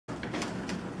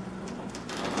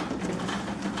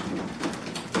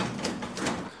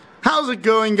How's it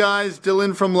going, guys?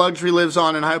 Dylan from Luxury Lives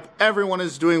On, and I hope everyone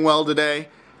is doing well today.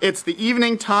 It's the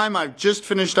evening time. I've just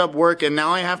finished up work and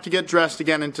now I have to get dressed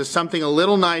again into something a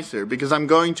little nicer because I'm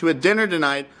going to a dinner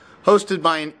tonight hosted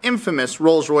by an infamous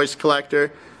Rolls Royce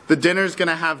collector. The dinner's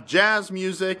gonna have jazz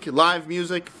music, live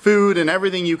music, food, and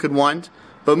everything you could want.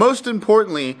 But most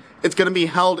importantly, it's gonna be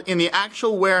held in the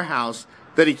actual warehouse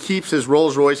that he keeps his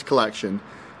Rolls Royce collection.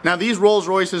 Now, these Rolls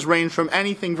Royces range from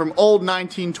anything from old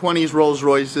 1920s Rolls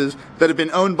Royces that have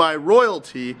been owned by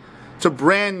royalty to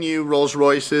brand new Rolls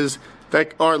Royces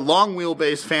that are long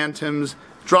wheelbase Phantoms,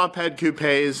 drop head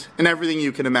coupes, and everything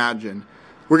you can imagine.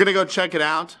 We're gonna go check it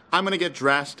out. I'm gonna get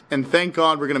dressed, and thank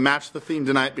God we're gonna match the theme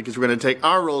tonight because we're gonna take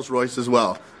our Rolls Royce as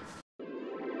well.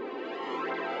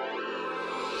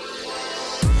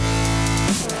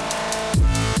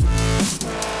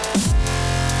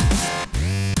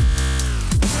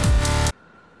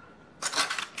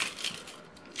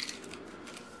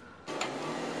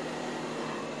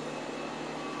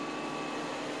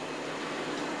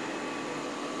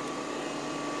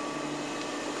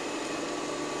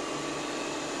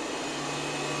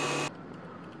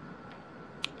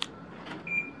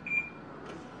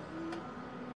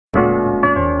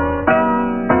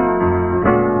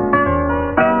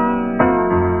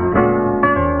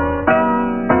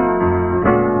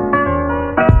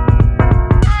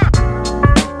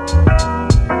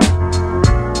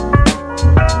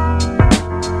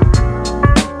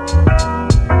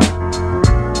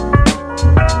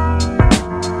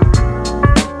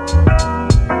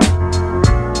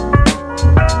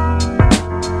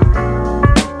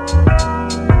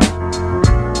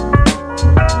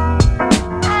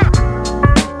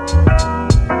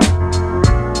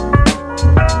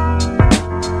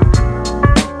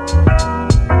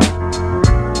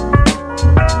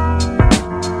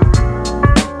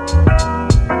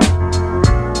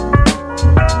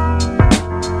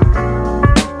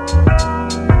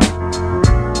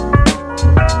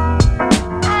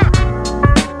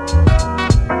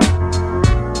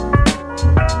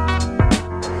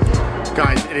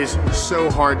 Guys, it is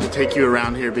so hard to take you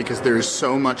around here because there is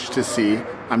so much to see.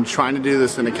 I'm trying to do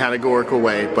this in a categorical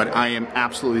way, but I am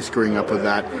absolutely screwing up with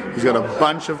that. He's got a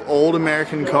bunch of old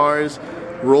American cars,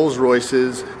 Rolls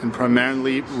Royces, and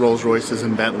primarily Rolls Royces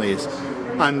and Bentleys.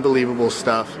 Unbelievable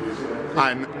stuff.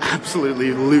 I'm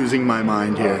absolutely losing my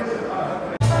mind here.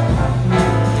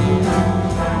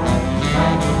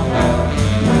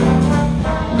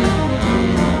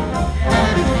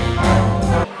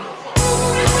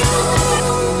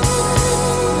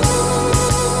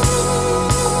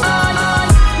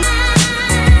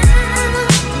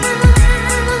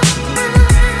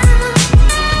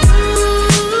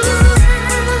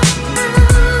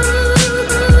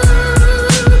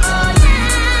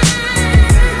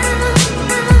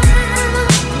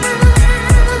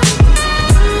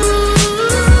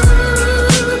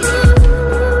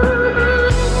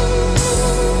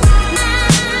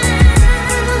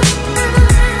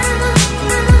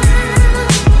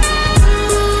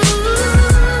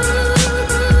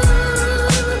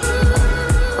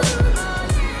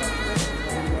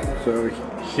 So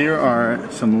here are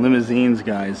some limousines,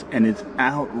 guys, and it's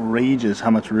outrageous how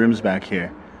much room's back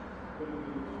here.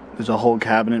 There's a whole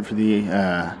cabinet for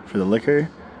the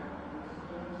liquor.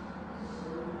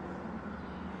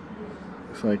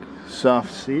 Looks like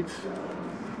soft seats,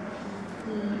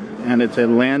 and it's a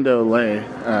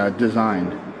landaulet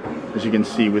design, as you can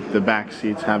see, with the back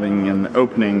seats having an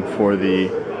opening for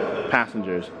the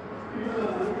passengers.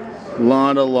 A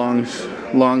lot of long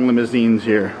limousines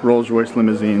here, Rolls Royce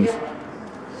limousines.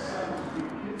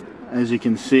 As you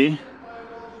can see,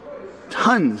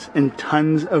 tons and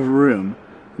tons of room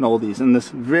in all these, in this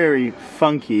very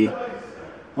funky,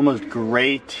 almost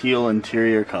gray teal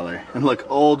interior color. And look,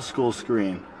 old school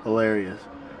screen, hilarious.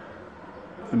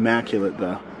 Immaculate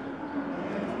though.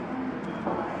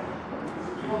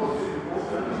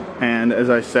 And as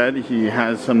I said, he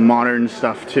has some modern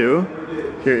stuff too.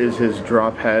 Here is his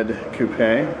drop head coupe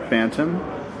Phantom,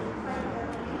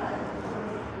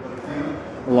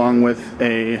 along with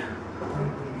a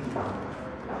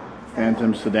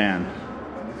Phantom sedan.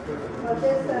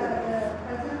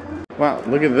 Wow,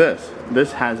 look at this.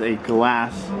 This has a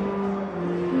glass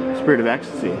Spirit of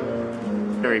Ecstasy.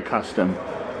 Very custom.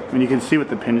 I mean, you can see with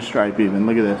the pinstripe even.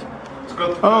 Look at this. It's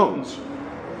got the buttons.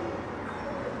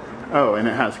 Oh, and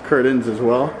it has curtains as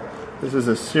well. This is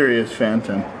a serious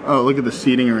Phantom. Oh, look at the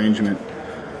seating arrangement.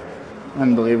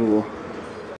 Unbelievable.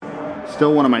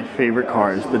 Still one of my favorite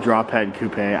cars, the drop head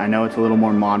coupe. I know it's a little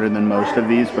more modern than most of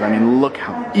these, but I mean, look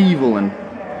how evil and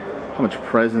how much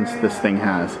presence this thing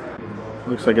has.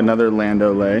 Looks like another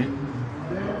landaulet.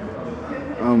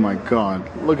 Oh my God,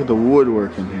 look at the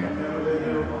woodwork in here.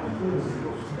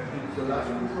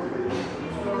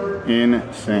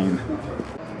 Insane.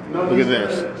 Look at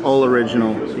this, all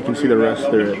original. You can see the rest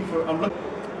through it.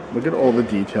 Look at all the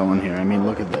detail in here. I mean,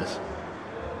 look at this.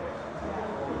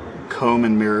 Comb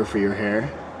and mirror for your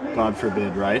hair. God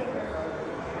forbid, right?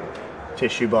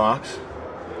 Tissue box.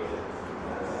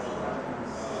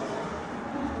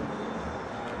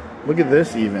 Look at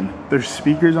this even. There's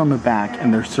speakers on the back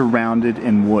and they're surrounded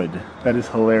in wood. That is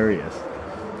hilarious.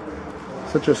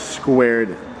 Such a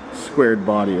squared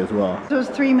body as well. It was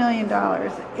 $3 million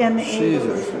in the 80s.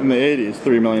 Jesus, in the 80s,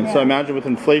 $3 million. Yeah. So imagine with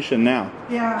inflation now.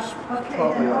 Yeah,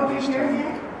 okay, and over here,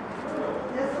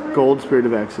 Nick? Gold Spirit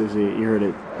of Ecstasy, you heard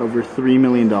it, over $3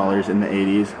 million in the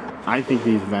 80s. I think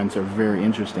these vents are very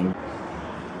interesting.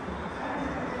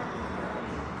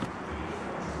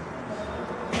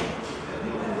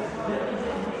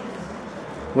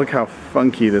 Look how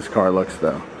funky this car looks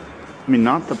though. I mean,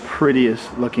 not the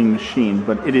prettiest looking machine,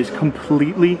 but it is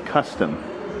completely custom.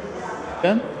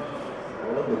 Ben?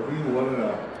 Well, the queen wanted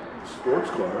a sports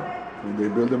car, and they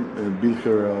built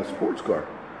her a sports car.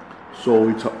 So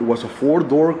it was a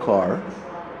 4-door car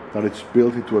that it's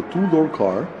built into a 2-door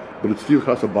car, but it still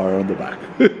has a bar on the back.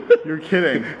 You're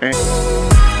kidding.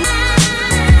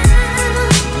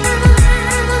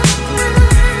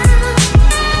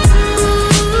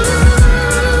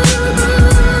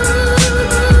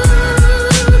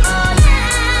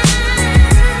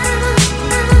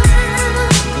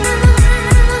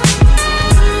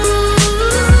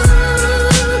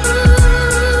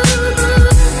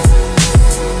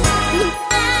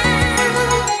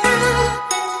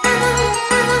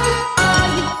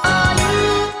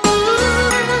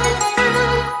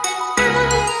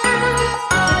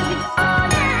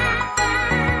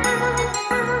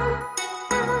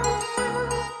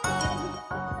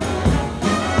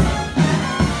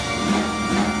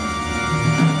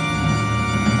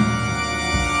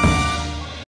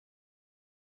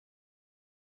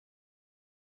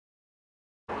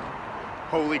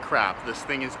 Holy crap, this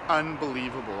thing is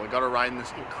unbelievable. I got to ride in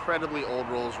this incredibly old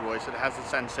Rolls Royce. It has a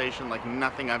sensation like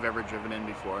nothing I've ever driven in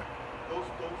before.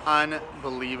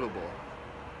 Unbelievable.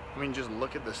 I mean, just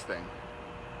look at this thing.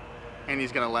 And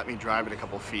he's gonna let me drive it a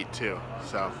couple feet too,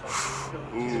 so.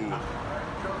 Ooh.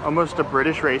 Almost a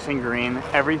British racing green.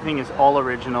 Everything is all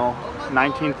original.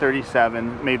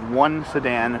 1937, made one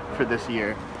sedan for this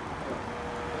year.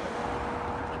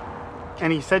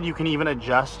 And he said you can even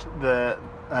adjust the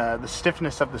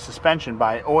stiffness of the suspension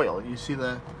by oil. You see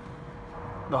the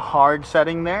hard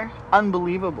setting there?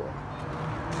 Unbelievable.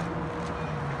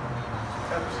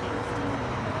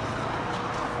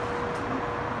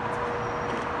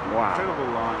 Wow.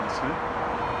 Incredible lines,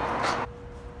 huh?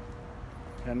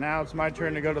 And now it's my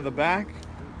turn to go to the back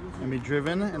and be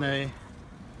driven in a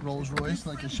Rolls Royce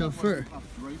like a chauffeur.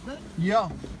 Yeah.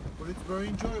 But it's very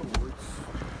enjoyable.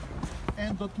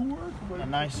 And the tour A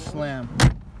nice slam.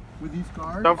 with these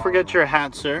cars. Don't forget your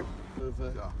hat, sir.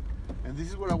 And this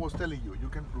is what I was telling you. You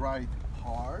can ride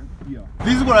hard. Yeah.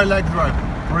 This is what I like driving.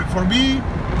 For me,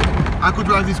 I could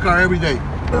drive this car every day.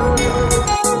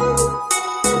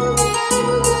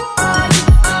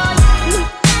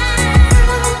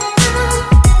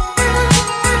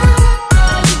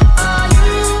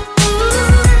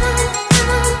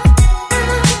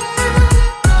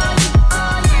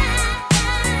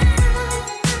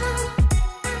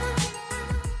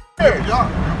 Yeah,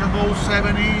 you can go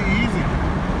 70 easy.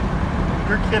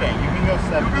 You're kidding. You can go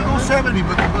 70. You can go 70,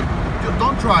 but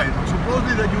don't try it.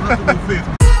 Supposedly that you have to go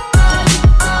 50.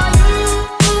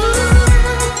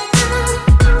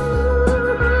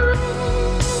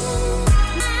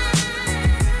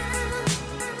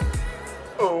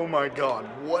 Oh my God,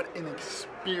 what an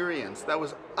experience. That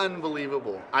was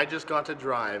unbelievable. I just got to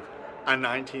drive a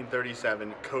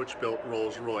 1937 coach-built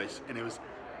Rolls Royce, and it was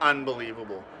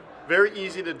unbelievable. Very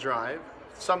easy to drive.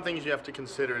 Some things you have to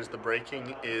consider is the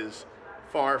braking is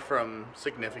far from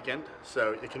significant,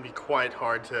 so it can be quite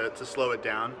hard to slow it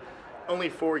down. Only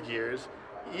 4 gears,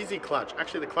 easy clutch.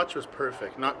 Actually, the clutch was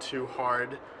perfect, not too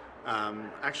hard,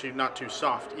 actually not too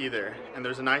soft either, and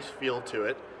there's a nice feel to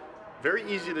it. Very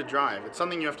easy to drive. It's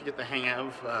something you have to get the hang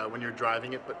of when you're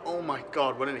driving it, but oh my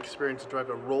God, what an experience to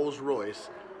drive a Rolls Royce,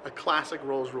 a classic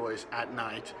Rolls Royce at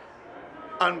night.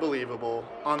 Unbelievable,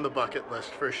 on the bucket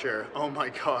list for sure. Oh my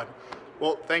God.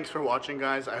 Well, thanks for watching,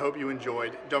 guys. I hope you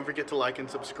enjoyed. Don't forget to like and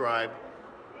subscribe.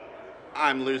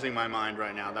 I'm losing my mind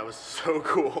right now. That was so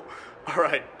cool. All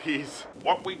right, peace.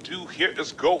 What we do here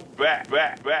is go back.